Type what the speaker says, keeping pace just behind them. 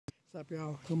What's up,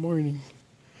 y'all? Good morning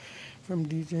from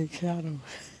DJ Cattle.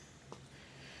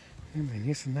 And my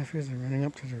niece and nephews are running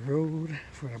up to the road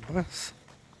for the bus.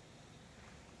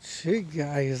 Hey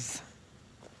guys,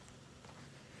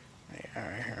 they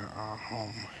are here all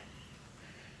home.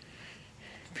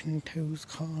 Pinto's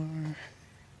car.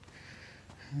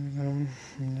 And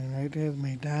then right there's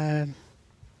my dad,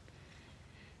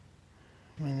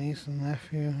 my niece and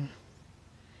nephew.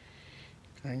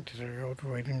 Going to the road,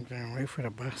 waiting for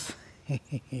the bus.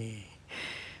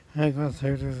 I got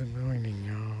there this morning,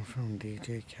 y'all, from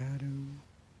DJ Cattle.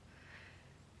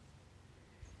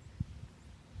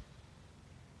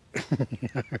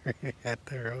 At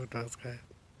the road, those guys.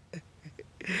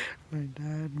 My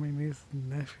dad, my niece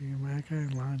and nephew, Micah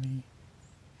and Lonnie.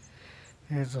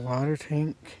 There's a water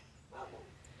tank.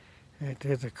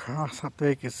 There's a cross up there,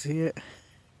 you can see it.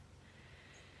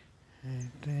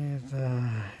 And there's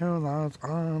a hill I was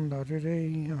on the other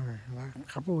day, or like a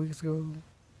couple weeks ago.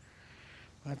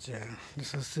 But yeah,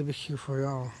 this is CIBECUE for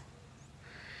y'all.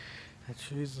 The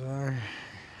trees are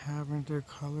having their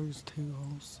colors too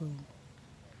also.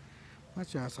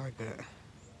 But yeah, it's like that.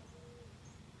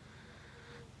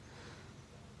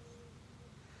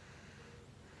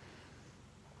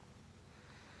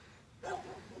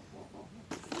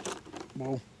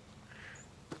 Whoa.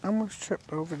 I almost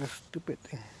tripped over this stupid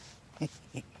thing.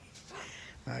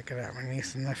 Look at that, my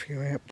niece and nephew